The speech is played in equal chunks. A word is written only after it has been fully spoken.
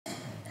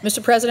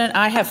Mr. President,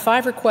 I have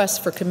 5 requests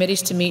for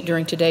committees to meet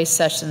during today's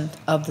session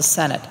of the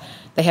Senate.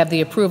 They have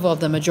the approval of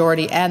the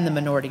majority and the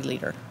minority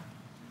leader.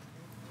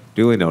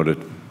 Duly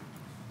noted.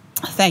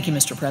 Thank you,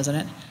 Mr.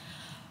 President.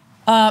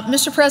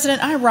 Mr.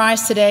 President, I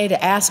rise today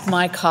to ask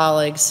my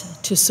colleagues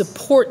to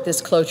support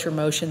this cloture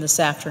motion this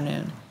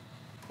afternoon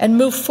and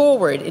move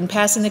forward in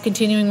passing the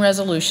continuing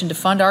resolution to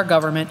fund our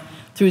government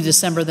through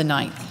December the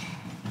 9th.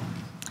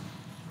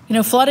 You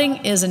know,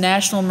 flooding is a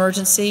national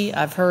emergency.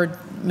 I've heard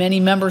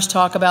many members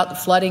talk about the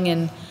flooding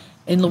in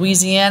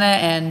Louisiana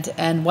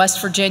and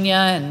West Virginia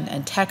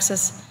and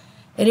Texas.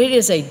 And it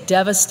is a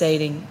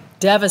devastating,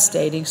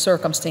 devastating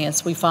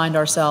circumstance we find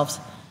ourselves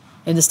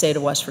in the state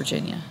of West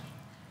Virginia.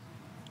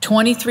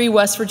 23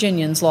 West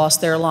Virginians lost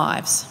their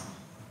lives.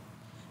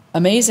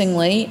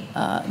 Amazingly,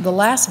 the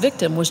last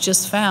victim was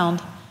just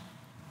found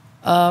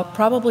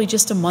probably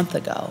just a month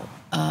ago,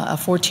 a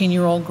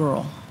 14-year-old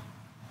girl.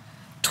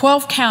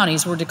 12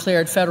 counties were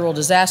declared federal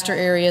disaster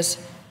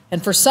areas,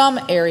 and for some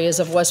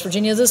areas of West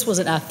Virginia, this was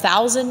a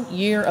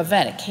 1,000-year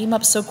event. It came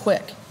up so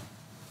quick.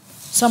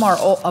 Some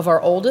of our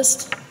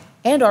oldest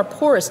and our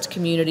poorest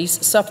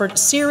communities suffered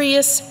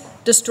serious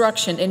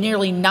destruction, and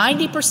nearly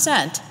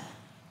 90%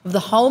 of the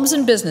homes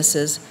and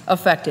businesses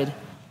affected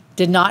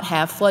did not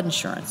have flood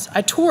insurance.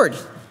 I toured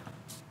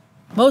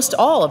most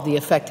all of the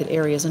affected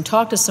areas and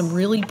talked to some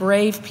really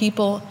brave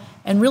people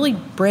and really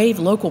brave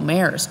local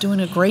mayors doing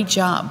a great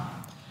job.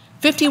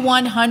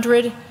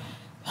 5,100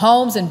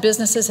 homes and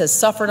businesses has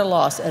suffered a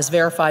loss as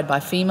verified by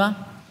FEMA.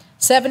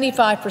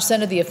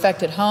 75% of the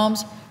affected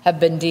homes have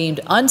been deemed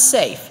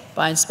unsafe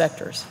by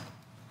inspectors.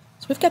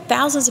 So we've got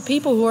thousands of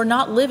people who are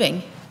not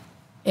living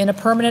in a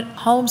permanent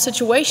home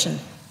situation.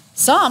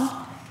 Some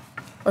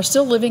are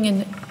still living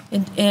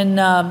in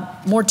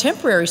more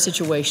temporary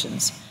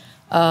situations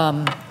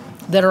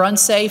that are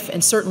unsafe,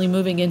 and certainly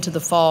moving into the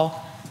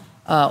fall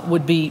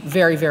would be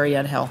very, very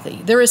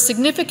unhealthy. There is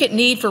significant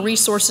need for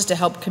resources to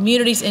help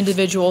communities,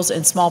 individuals,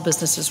 and small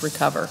businesses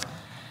recover.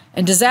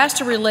 And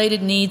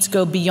disaster-related needs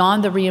go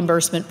beyond the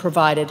reimbursement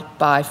provided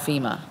by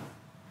FEMA.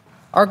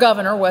 Our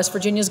governor, West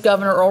Virginia's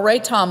Governor Earl Ray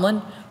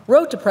Tomblin,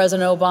 wrote to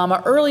President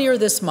Obama earlier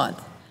this month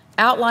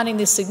outlining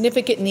the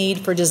significant need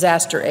for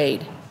disaster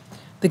aid.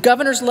 The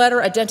governor's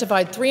letter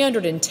identified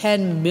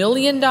 $310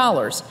 million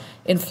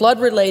in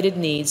flood-related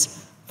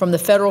needs from the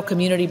Federal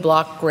Community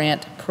Block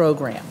Grant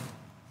Program.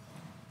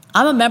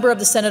 I'm a member of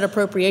the Senate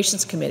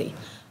Appropriations Committee.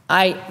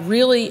 I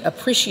really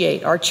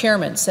appreciate our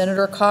chairman,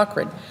 Senator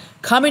Cochran,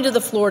 coming to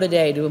the floor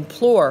today to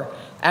implore,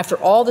 after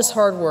all this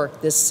hard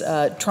work,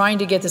 trying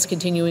to get this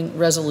continuing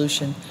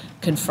resolution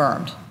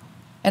confirmed.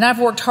 And I've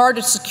worked hard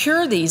to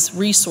secure these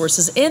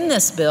resources in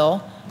this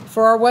bill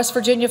for our West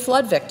Virginia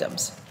flood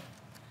victims.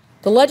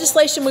 The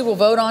legislation we will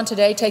vote on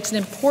today takes an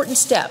important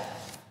step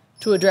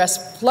to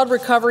address flood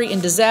recovery in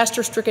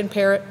disaster-stricken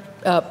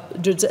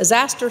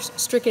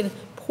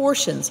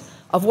portions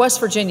of West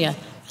Virginia,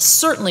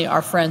 certainly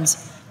our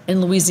friends in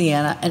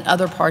Louisiana and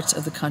other parts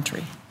of the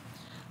country.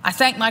 I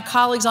thank my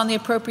colleagues on the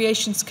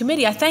Appropriations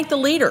Committee. I thank the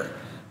leader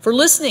for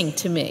listening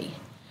to me,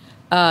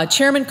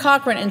 Chairman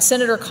Cochran and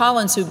Senator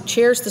Collins, who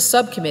chairs the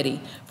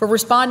subcommittee, for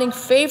responding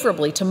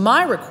favorably to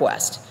my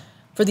request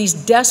for these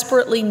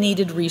desperately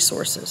needed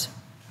resources.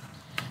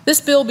 This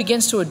bill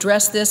begins to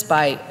address this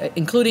by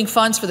including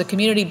funds for the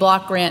Community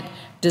Block Grant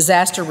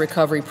Disaster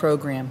Recovery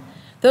Program.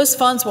 Those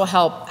funds will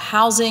help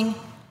housing,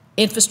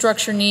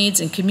 infrastructure needs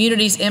in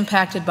communities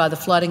impacted by the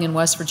flooding in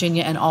West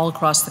Virginia and all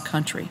across the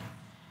country.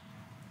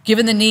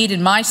 Given the need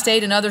in my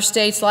state and other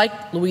states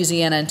like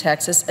Louisiana and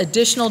Texas,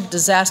 additional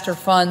disaster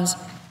funds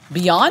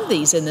beyond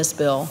these in this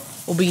bill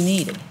will be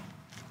needed.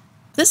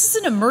 This is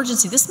an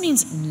emergency. This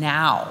means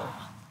now.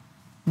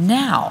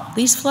 Now.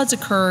 These floods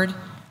occurred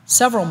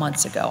several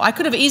months ago. I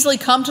could have easily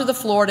come to the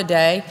floor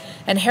today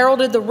and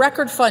heralded the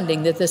record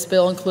funding that this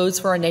bill includes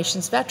for our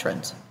nation's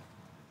veterans,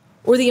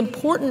 or the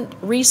important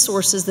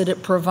resources that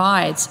it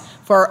provides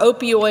for our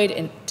opioid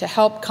and to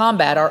help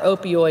combat our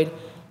opioid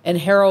and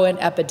heroin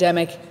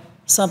epidemic,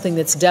 something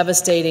that's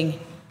devastating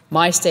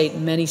my state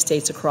and many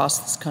states across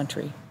this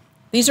country.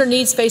 These are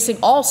needs facing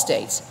all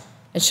states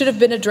and should have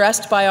been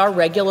addressed by our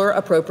regular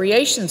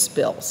appropriations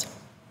bills.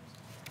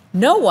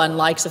 No one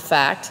likes the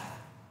fact,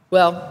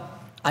 well,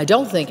 I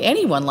don't think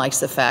anyone likes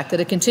the fact that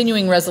a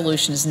continuing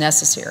resolution is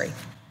necessary.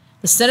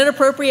 The Senate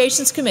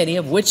Appropriations Committee,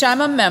 of which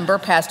I'm a member,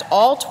 passed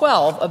all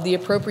 12 of the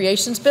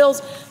appropriations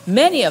bills,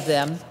 many of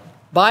them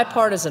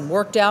bipartisan,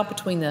 worked out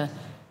between the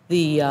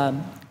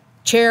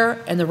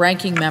chair and the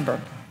ranking member.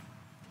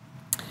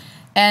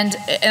 And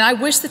I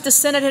wish that the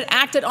Senate had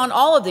acted on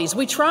all of these.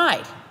 We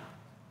tried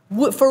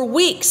for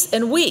weeks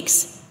and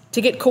weeks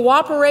to get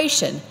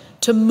cooperation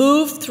to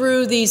move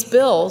through these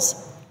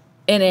bills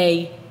in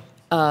a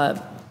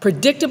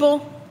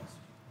predictable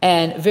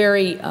and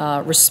very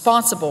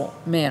responsible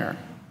manner,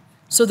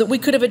 so that we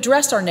could have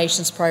addressed our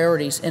nation's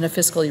priorities in a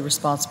fiscally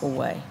responsible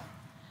way.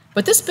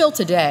 But this bill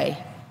today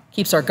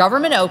keeps our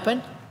government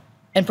open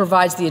and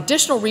provides the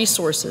additional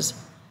resources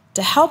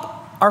to help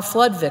our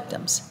flood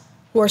victims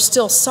who are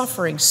still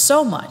suffering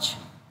so much,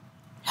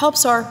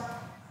 helps our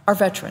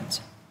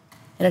veterans.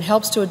 and it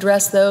helps to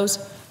address those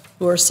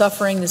who are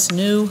suffering this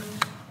new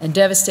and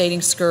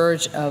devastating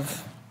scourge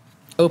of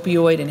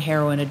opioid and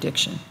heroin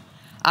addiction.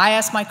 I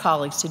ask my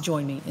colleagues to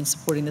join me in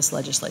supporting this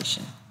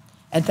legislation.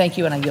 And thank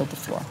you, and I yield the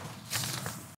floor.